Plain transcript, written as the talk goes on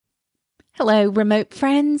Hello, remote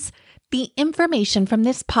friends. The information from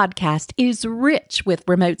this podcast is rich with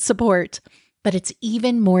remote support, but it's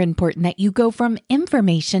even more important that you go from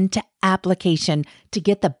information to application to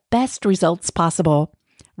get the best results possible.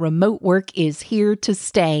 Remote work is here to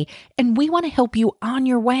stay, and we want to help you on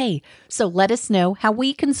your way. So let us know how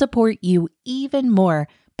we can support you even more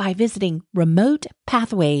by visiting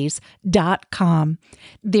remotepathways.com.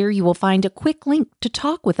 There you will find a quick link to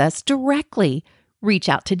talk with us directly. Reach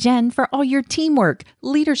out to Jen for all your teamwork,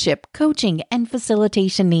 leadership, coaching, and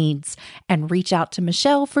facilitation needs. And reach out to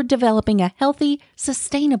Michelle for developing a healthy,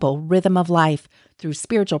 sustainable rhythm of life through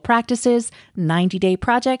spiritual practices, 90-day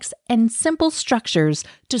projects, and simple structures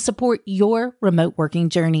to support your remote working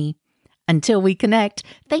journey. Until we connect,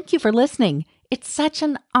 thank you for listening. It's such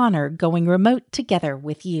an honor going remote together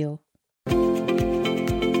with you.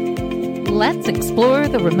 Let's explore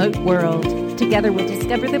the remote world. Together we'll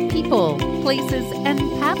discover the people, places, and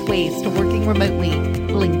pathways to working remotely.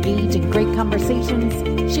 We'll engage in great conversations,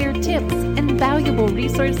 share tips and valuable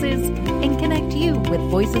resources, and connect you with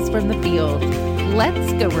voices from the field.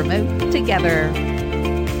 Let's go remote together.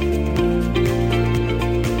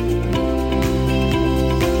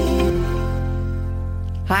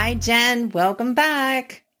 Hi, Jen. Welcome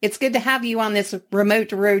back. It's good to have you on this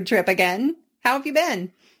remote road trip again. How have you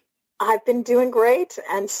been? I've been doing great,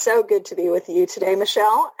 and so good to be with you today,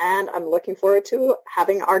 Michelle, and I'm looking forward to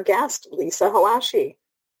having our guest, Lisa Hoashi.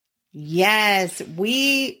 Yes,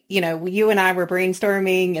 you and I were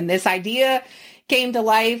brainstorming, and this idea came to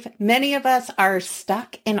life. Many of us are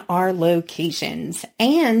stuck in our locations,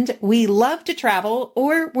 and we love to travel,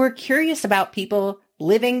 or we're curious about people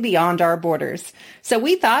living beyond our borders. So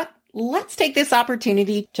we thought, let's take this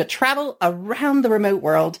opportunity to travel around the remote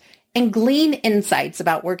world and glean insights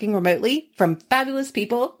about working remotely from fabulous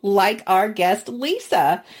people like our guest,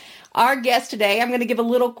 Lisa. Our guest today, I'm going to give a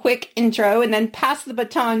little quick intro and then pass the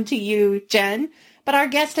baton to you, Jen. But our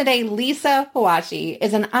guest today, Lisa Hoashi,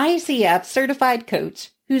 is an ICF certified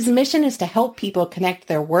coach whose mission is to help people connect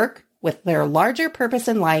their work with their larger purpose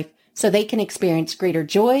in life so they can experience greater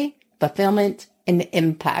joy, fulfillment, and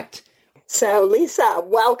impact. So Lisa,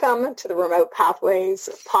 welcome to the Remote Pathways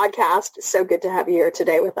podcast. So good to have you here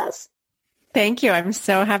today with us. Thank you. I'm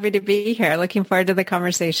so happy to be here. Looking forward to the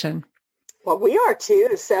conversation. Well, we are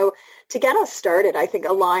too. So to get us started, I think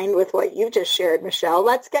aligned with what you just shared, Michelle,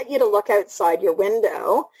 let's get you to look outside your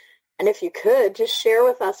window. And if you could, just share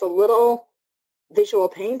with us a little visual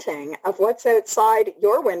painting of what's outside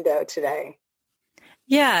your window today.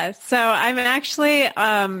 Yeah, so I'm actually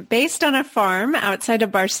based on a farm outside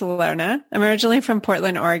of Barcelona. I'm originally from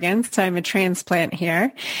Portland, Oregon, so I'm a transplant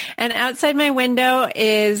here. And outside my window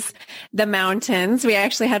is the mountains. We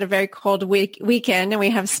actually had a very cold weekend, and we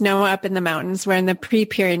have snow up in the mountains. We're in the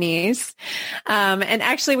pre-Pyrenees. And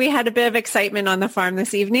actually, we had a bit of excitement on the farm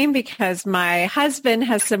this evening because my husband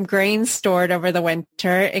has some grain stored over the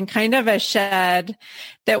winter in kind of a shed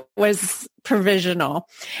that was provisional,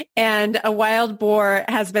 and a wild boar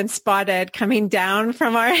has been spotted coming down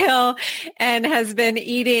from our hill and has been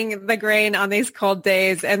eating the grain on these cold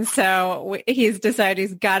days. And so he's decided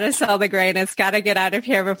he's got to sell the grain. It's got to get out of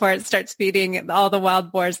here before it starts feeding all the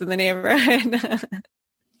wild boars in the neighborhood.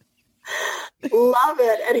 Love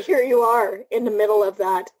it. And here you are in the middle of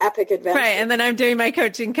that epic adventure. Right. And then I'm doing my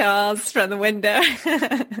coaching calls from the window.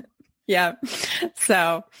 Yeah.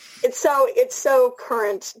 So it's so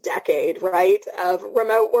current decade, right? Of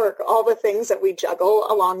remote work, all the things that we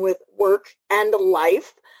juggle along with work and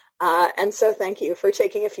life. And so thank you for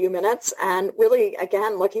taking a few minutes and really,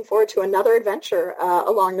 again, looking forward to another adventure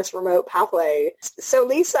along this remote pathway. So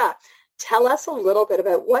Lisa, tell us a little bit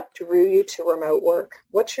about what drew you to remote work.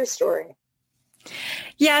 What's your story?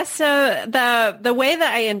 Yeah, so the way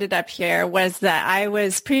that I ended up here was that I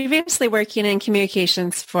was previously working in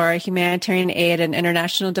communications for a humanitarian aid and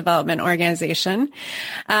international development organization.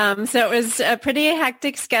 So it was a pretty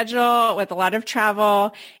hectic schedule with a lot of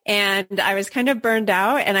travel, and I was kind of burned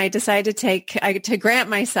out, and I decided to grant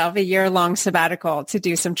myself a year-long sabbatical to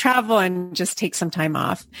do some travel and just take some time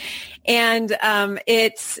off. And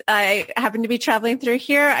I happened to be traveling through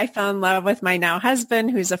here. I fell in love with my now husband,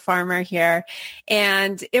 who's a farmer here.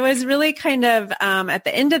 And it was really kind of at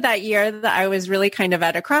the end of that year that I was really kind of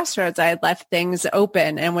at a crossroads. I had left things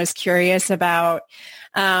open and was curious about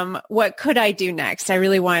what could I do next? I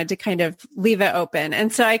really wanted to kind of leave it open.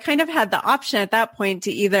 And so I kind of had the option at that point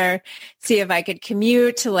to either see if I could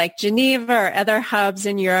commute to like Geneva or other hubs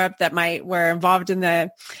in Europe that were involved in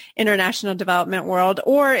the international development world,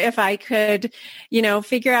 or if I could,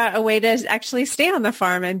 figure out a way to actually stay on the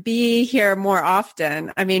farm and be here more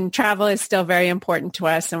often. I mean, travel is still very very important to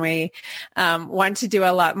us, and we want to do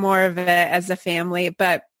a lot more of it as a family.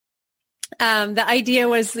 But the idea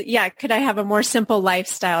was, could I have a more simple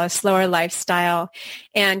lifestyle, a slower lifestyle,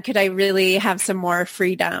 and could I really have some more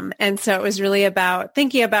freedom? And so it was really about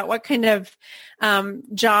thinking about what kind of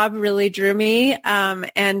job really drew me,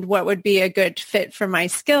 and what would be a good fit for my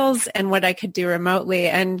skills and what I could do remotely.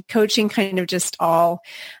 And coaching kind of just all,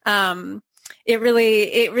 it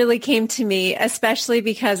really came to me, especially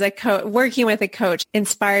because working with a coach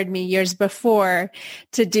inspired me years before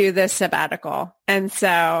to do this sabbatical. And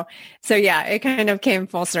so it kind of came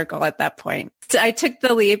full circle at that point. So I took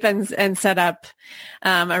the leap and set up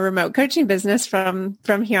a remote coaching business from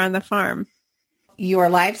here on the farm. Your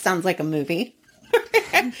life sounds like a movie.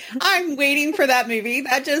 I'm waiting for that movie.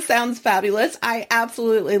 That just sounds fabulous. I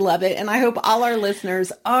absolutely love it. And I hope all our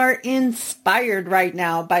listeners are inspired right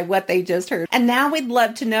now by what they just heard. And now we'd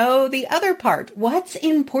love to know the other part. What's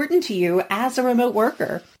important to you as a remote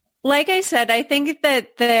worker? Like I said, I think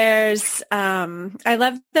that there's, I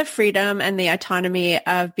love the freedom and the autonomy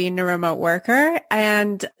of being a remote worker.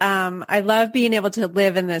 And, I love being able to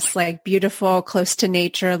live in this like beautiful, close to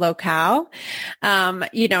nature locale. And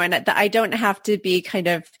I don't have to be kind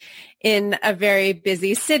of in a very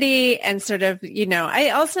busy city and sort of,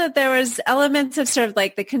 there was elements of sort of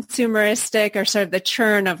like the consumeristic or sort of the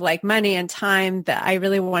churn of like money and time that I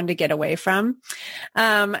really wanted to get away from.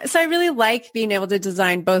 So I really like being able to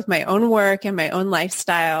design both my own work and my own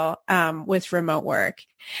lifestyle, with remote work.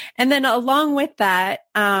 And then along with that,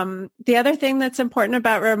 the other thing that's important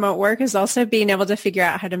about remote work is also being able to figure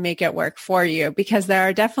out how to make it work for you, because there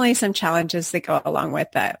are definitely some challenges that go along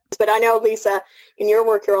with that. But I know, Lisa, in your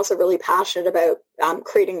work, you're also really passionate about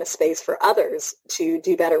creating the space for others to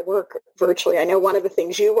do better work virtually. I know one of the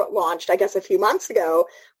things you launched, I guess, a few months ago,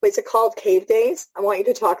 was it called Cave Days? I want you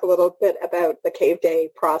to talk a little bit about the Cave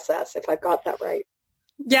Day process, if I've got that right.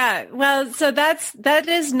 Yeah, well, so that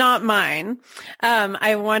is not mine.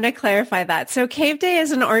 I want to clarify that. So Cave Day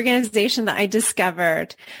is an organization that I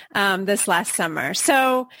discovered this last summer.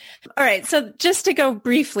 So, all right. So just to go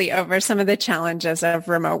briefly over some of the challenges of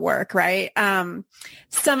remote work, right?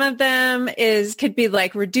 Some of them could be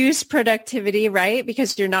like reduced productivity, right?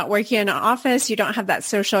 Because you're not working in an office, you don't have that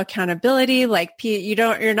social accountability. Like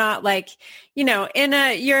you're not like,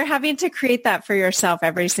 you're having to create that for yourself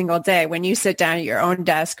every single day. When you sit down at your own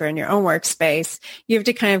desk or in your own workspace, you have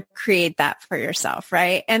to kind of create that for yourself,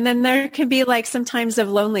 right? And then there can be like some times of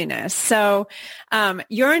loneliness. So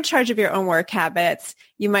you're in charge of your own work habits.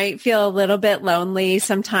 You might feel a little bit lonely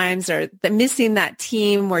sometimes, or missing that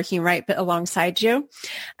team working right alongside you.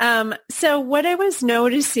 So what I was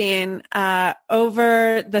noticing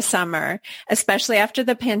over the summer, especially after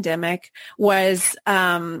the pandemic, was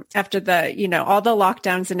after the all the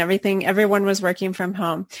lockdowns and everything, everyone was working from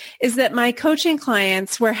home, is that my coaching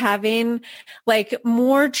clients were having like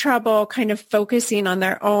more trouble kind of focusing on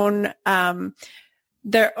their own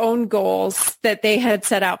goals that they had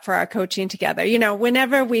set out for our coaching together.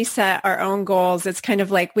 Whenever we set our own goals, it's kind of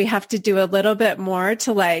like we have to do a little bit more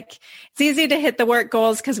to like, it's easy to hit the work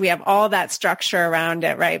goals because we have all that structure around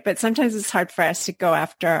it, right? But sometimes it's hard for us to go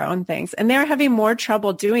after our own things. And they're having more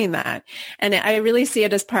trouble doing that. And I really see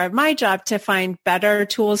it as part of my job to find better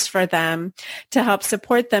tools for them to help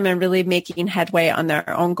support them in really making headway on their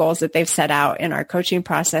own goals that they've set out in our coaching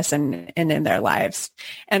process and in their lives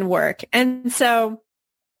and work. And so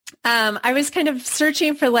I was kind of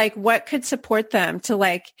searching for like what could support them to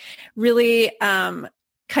like really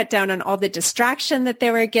cut down on all the distraction that they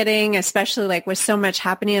were getting, especially like with so much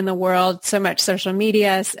happening in the world, so much social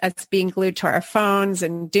media as being glued to our phones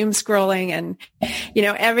and doom scrolling and,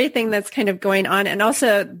 everything that's kind of going on. And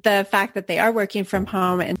also the fact that they are working from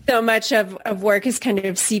home and so much of work is kind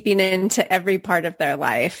of seeping into every part of their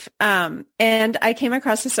life. And I came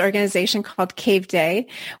across this organization called Cave Day,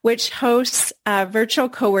 which hosts virtual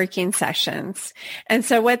co-working sessions. And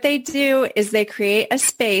so what they do is they create a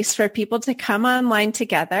space for people to come online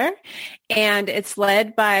together, and it's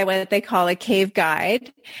led by what they call a cave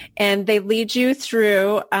guide, and they lead you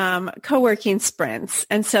through co-working sprints.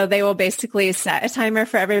 And so they will basically set a timer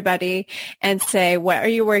for everybody and say, what are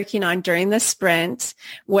you working on during the sprint?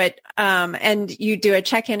 And you do a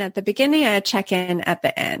check-in at the beginning and a check-in at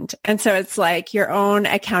the end. And so it's like your own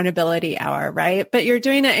accountability hour, right? But you're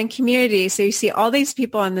doing it in community. So you see all these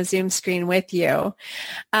people on the Zoom screen with you.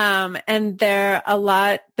 And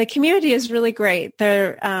the community is really great.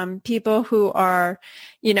 They're people who are,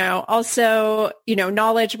 also,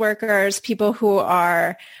 knowledge workers, people who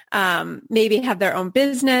are maybe have their own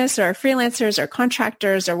business or freelancers or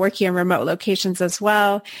contractors or working in remote locations as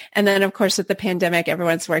well. And then, of course, with the pandemic,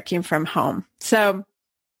 everyone's working from home. So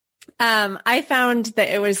I found that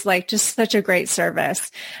it was like just such a great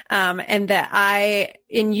service. And that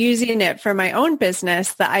in using it for my own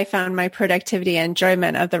business, that I found my productivity and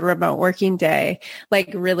enjoyment of the remote working day,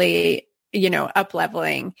 like really, up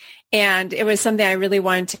leveling. And it was something I really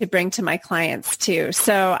wanted to bring to my clients too.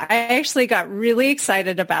 So I actually got really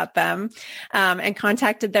excited about them, and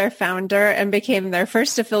contacted their founder and became their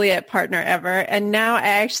first affiliate partner ever. And now I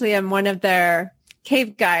actually am one of their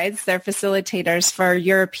cave guides, their facilitators for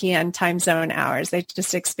European time zone hours. They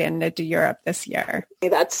just expanded to Europe this year.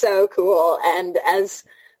 That's so cool. And as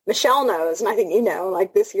Michelle knows, and I think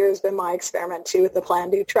like this year has been my experiment too with the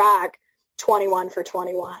Plan, Do, Track 21 for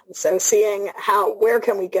 21. So seeing where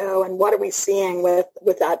can we go and what are we seeing with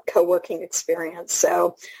that co-working experience.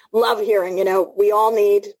 So love hearing, we all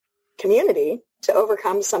need community to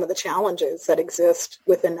overcome some of the challenges that exist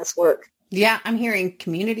within this work. Yeah, I'm hearing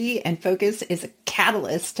community and focus is a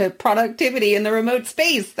catalyst to productivity in the remote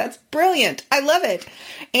space. That's brilliant. I love it.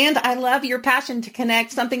 And I love your passion to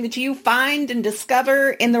connect something that you find and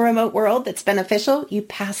discover in the remote world that's beneficial. You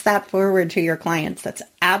pass that forward to your clients. That's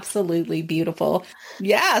absolutely beautiful.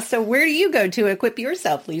 Yeah. So where do you go to equip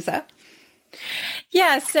yourself, Lisa?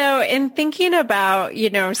 Yeah. So in thinking about,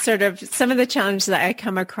 sort of some of the challenges that I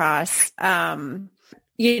come across,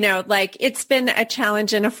 like it's been a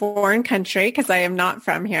challenge in a foreign country because I am not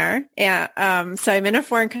from here. And, so I'm in a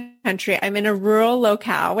foreign country. I'm in a rural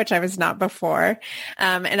locale, which I was not before.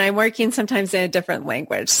 And I'm working sometimes in a different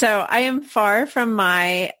language. So I am far from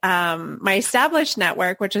my established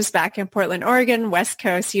network, which is back in Portland, Oregon, West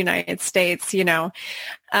Coast, United States,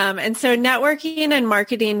 and so networking and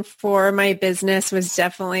marketing for my business was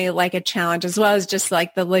definitely like a challenge, as well as just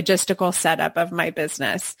like the logistical setup of my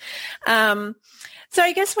business. So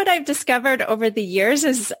I guess what I've discovered over the years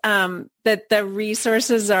is that the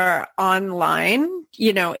resources are online,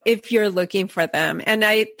 if you're looking for them. And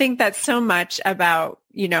I think that's so much about,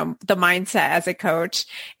 the mindset as a coach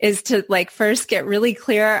is to like first get really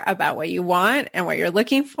clear about what you want and what you're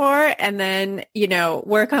looking for. And then,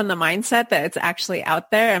 work on the mindset that it's actually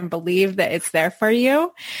out there and believe that it's there for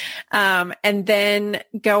you. And then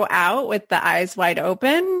go out with the eyes wide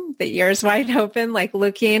open, the ears wide open, like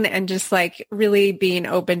looking and just like really being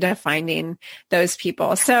open to finding those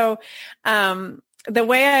people. So, the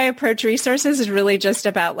way I approach resources is really just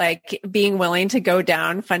about like being willing to go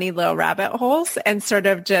down funny little rabbit holes and sort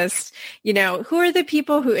of just, who are the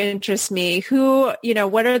people who interest me? Who,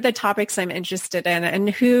 what are the topics I'm interested in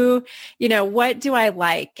and who, what do I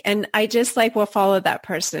like? And I just like will follow that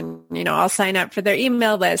person. I'll sign up for their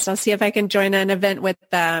email list. I'll see if I can join an event with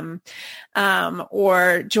them,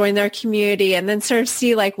 or join their community and then sort of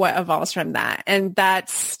see like what evolves from that. And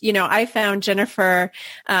that's, I found Jennifer,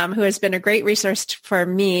 who has been a great resource for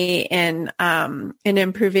me in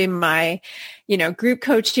improving my, group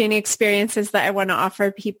coaching experiences that I want to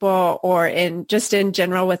offer people or in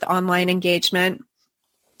general with online engagement.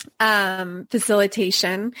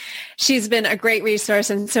 Facilitation. She's been a great resource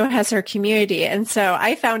and so has her community. And so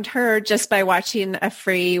I found her just by watching a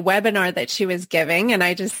free webinar that she was giving. And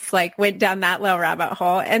I just like went down that little rabbit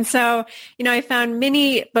hole. And so, I found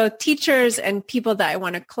many, both teachers and people that I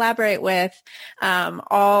want to collaborate with,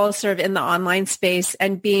 all sort of in the online space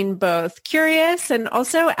and being both curious and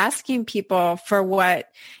also asking people for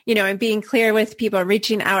what, and being clear with people,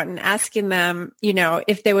 reaching out and asking them,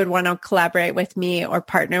 if they would want to collaborate with me or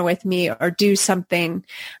partner with me or do something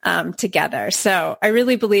together. So I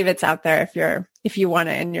really believe it's out there if you want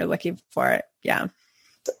it and you're looking for it. Yeah.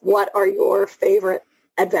 What are your favorite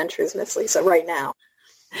adventures, Miss Lisa, right now?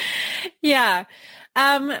 Yeah.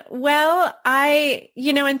 Well,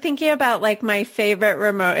 in thinking about like my favorite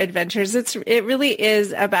remote adventures, it really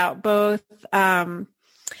is about both,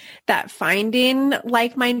 that finding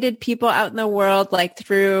like-minded people out in the world, like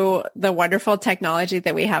through the wonderful technology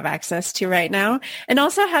that we have access to right now, and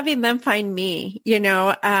also having them find me.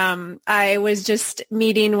 I was just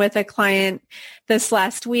meeting with a client this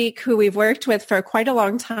last week who we've worked with for quite a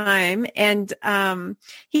long time. And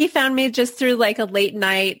he found me just through like a late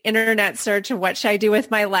night internet search of what should I do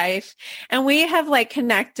with my life. And we have like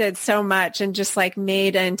connected so much and just like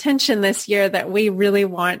made an intention this year that we really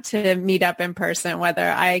want to meet up in person, whether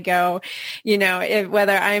I go,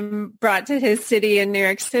 whether I'm brought to his city in New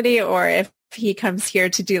York City or if he comes here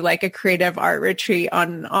to do like a creative art retreat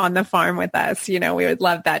on the farm with us, we would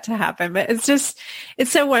love that to happen. But it's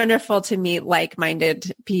so wonderful to meet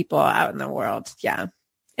like-minded people out in the world. Yeah.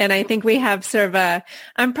 And I think we have sort of a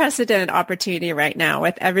unprecedented opportunity right now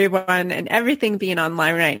with everyone and everything being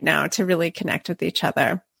online right now to really connect with each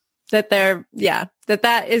other.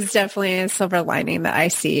 that is definitely a silver lining that I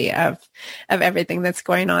see of everything that's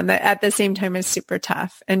going on, that at the same time is super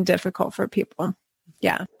tough and difficult for people.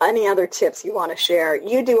 Yeah. Any other tips you want to share?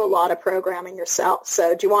 You do a lot of programming yourself.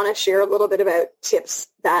 So do you want to share a little bit about tips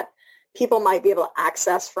that people might be able to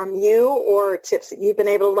access from you, or tips that you've been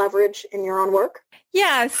able to leverage in your own work?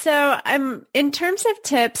 Yeah. So in terms of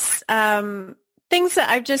tips, things that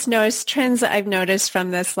I've just noticed, trends that I've noticed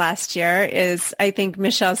from this last year is, I think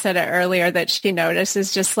Michelle said it earlier that she noticed,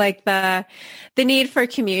 is just like the need for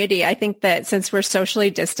community. I think that since we're socially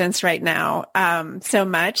distanced right now, so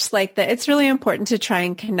much, like that it's really important to try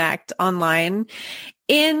and connect online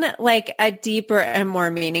in like a deeper and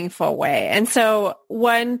more meaningful way. And so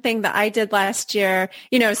one thing that I did last year,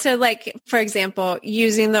 so like, for example,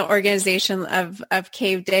 using the organization of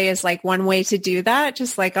Cave Day is like one way to do that,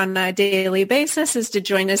 just like on a daily basis, is to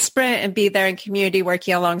join a sprint and be there in community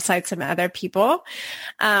working alongside some other people.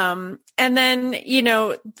 And then,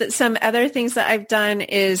 some other things that I've done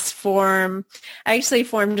is I actually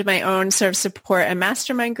formed my own sort of support and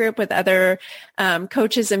mastermind group with other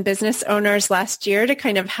coaches and business owners last year to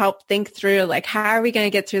kind of help think through, like, how are we going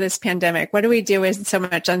to get through this pandemic? What do we do with so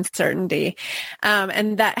much uncertainty?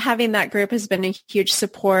 And that having that group has been a huge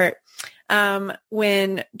support.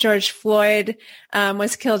 When George Floyd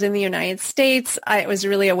was killed in the United States, it was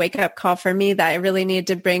really a wake-up call for me that I really needed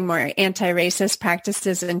to bring more anti-racist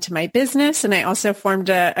practices into my business. And I also formed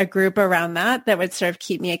a group around that would sort of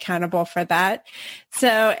keep me accountable for that. So,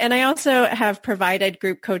 and I also have provided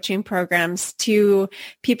group coaching programs to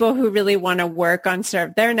people who really want to work on sort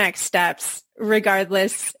of their next steps,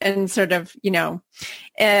 regardless, and sort of,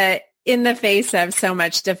 in the face of so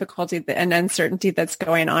much difficulty and uncertainty that's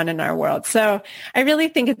going on in our world. So I really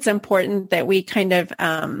think it's important that we kind of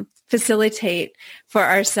facilitate for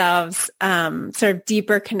ourselves sort of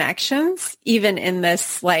deeper connections, even in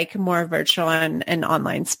this like more virtual and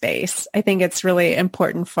online space. I think it's really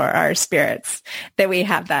important for our spirits that we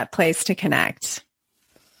have that place to connect.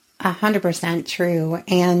 100% true.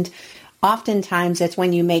 And oftentimes it's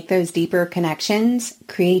when you make those deeper connections,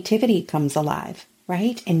 creativity comes alive.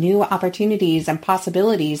 Right? And new opportunities and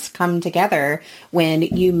possibilities come together when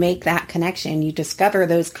you make that connection. You discover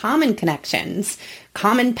those common connections,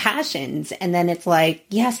 common passions. And then it's like,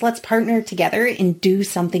 yes, let's partner together and do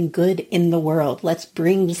something good in the world. Let's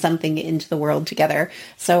bring something into the world together.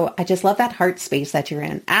 So I just love that heart space that you're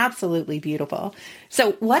in. Absolutely beautiful.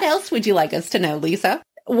 So what else would you like us to know, Lisa?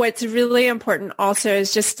 What's really important also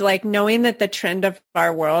is just like knowing that the trend of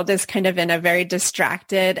our world is kind of in a very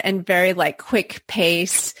distracted and very like quick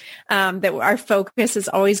pace, that our focus is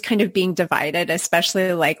always kind of being divided,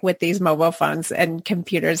 especially like with these mobile phones and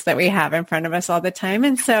computers that we have in front of us all the time.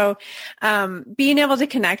 And so being able to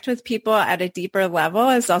connect with people at a deeper level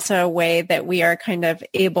is also a way that we are kind of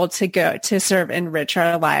able to go to sort of enrich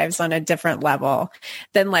our lives on a different level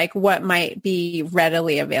than like what might be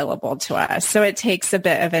readily available to us. So it takes a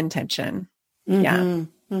bit of intention. Mm-hmm. Yeah.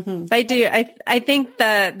 Mm-hmm. I think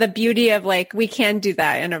the beauty of like, we can do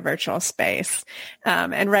that in a virtual space.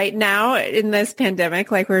 And right now in this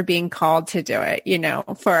pandemic, like we're being called to do it,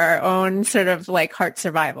 for our own sort of like heart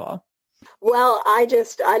survival. Well,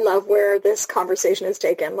 I love where this conversation is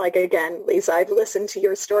taken. Like, again, Lisa, I've listened to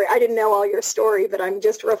your story. I didn't know all your story, but I'm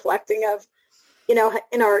just reflecting of,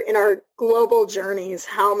 in our global journeys,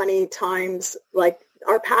 how many times like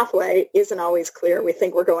our pathway isn't always clear. We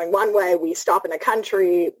think we're going one way. We stop in a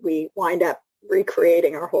country. We wind up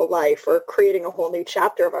recreating our whole life or creating a whole new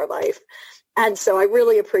chapter of our life. And so I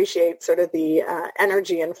really appreciate sort of the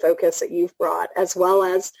energy and focus that you've brought, as well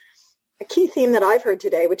as a key theme that I've heard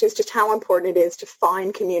today, which is just how important it is to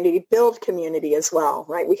find community, build community as well,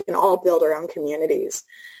 right? We can all build our own communities.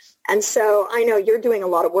 And so I know you're doing a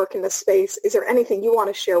lot of work in this space. Is there anything you want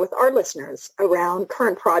to share with our listeners around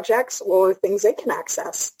current projects or things they can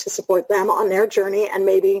access to support them on their journey and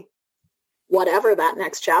maybe whatever that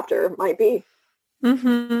next chapter might be?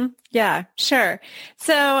 Mm-hmm. Yeah, sure.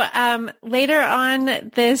 So later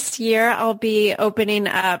on this year, I'll be opening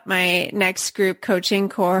up my next group coaching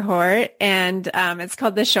cohort, and it's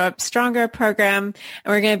called the Show Up Stronger program.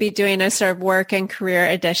 And we're going to be doing a sort of work and career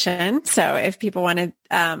edition. So if people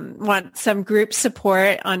want some group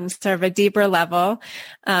support on sort of a deeper level,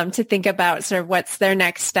 to think about sort of what's their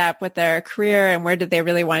next step with their career and where do they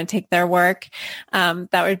really want to take their work,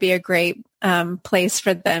 that would be a great place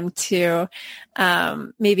for them to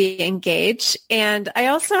maybe engage. And I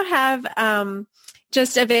also have,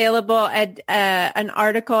 just available an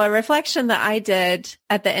article, a reflection that I did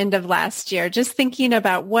at the end of last year, just thinking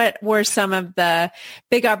about what were some of the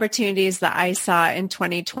big opportunities that I saw in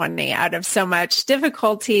 2020 out of so much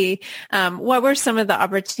difficulty. What were some of the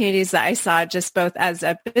opportunities that I saw just both as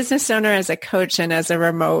a business owner, as a coach, and as a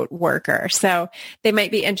remote worker? So they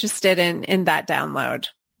might be interested in that download.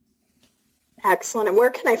 Excellent. And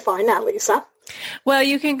where can I find that, Lisa? Well,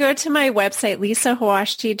 you can go to my website,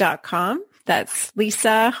 lisahoashi.com. That's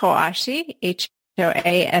Lisa Hoashi,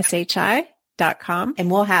 HOASHI.com.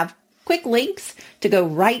 And we'll have quick links to go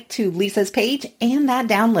right to Lisa's page and that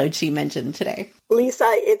download she mentioned today. Lisa,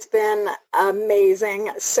 it's been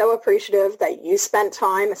amazing. So appreciative that you spent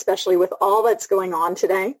time, especially with all that's going on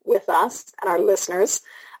today with us and our listeners.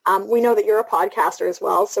 We know that you're a podcaster as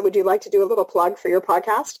well. So would you like to do a little plug for your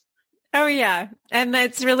podcast? Oh, yeah. And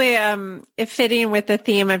that's really fitting with the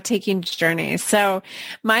theme of taking journeys. So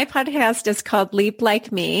my podcast is called Leap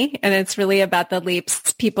Like Me, and it's really about the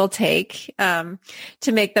leaps people take to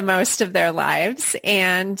make the most of their lives.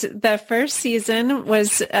 And the first season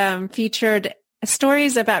was featured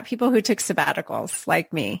stories about people who took sabbaticals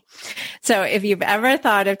like me. So if you've ever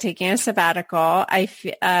thought of taking a sabbatical, I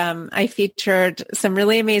featured some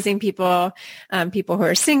really amazing people, people who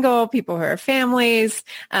are single, people who are families,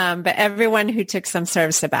 but everyone who took some sort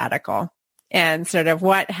of sabbatical and sort of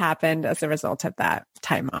what happened as a result of that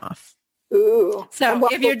time off. Ooh. So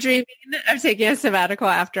if you're dreaming of taking a sabbatical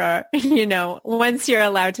after, once you're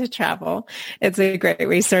allowed to travel, it's a great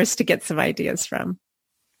resource to get some ideas from.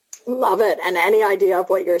 Love it. And any idea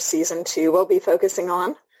of what your season 2 will be focusing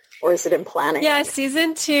on? Or is it in planning? Yeah,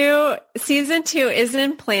 season two is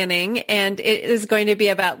in planning, and it is going to be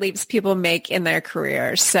about leaps people make in their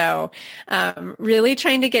careers. So really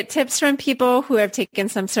trying to get tips from people who have taken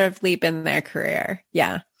some sort of leap in their career.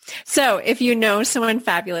 Yeah. So if you know someone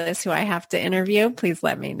fabulous who I have to interview, please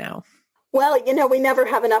let me know. Well, we never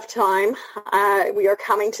have enough time. We are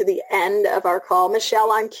coming to the end of our call. Michelle,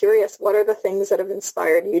 I'm curious, what are the things that have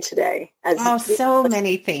inspired you today? So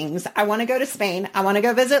many things. I want to go to Spain. I want to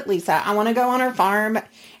go visit Lisa. I want to go on her farm.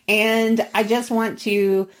 And I just want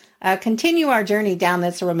to continue our journey down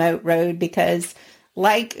this remote road because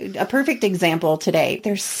like a perfect example today,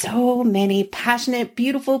 there's so many passionate,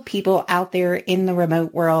 beautiful people out there in the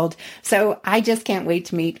remote world. So I just can't wait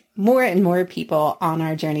to meet more and more people on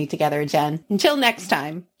our journey together, Jen. Until next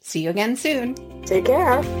time, see you again soon. Take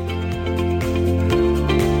care.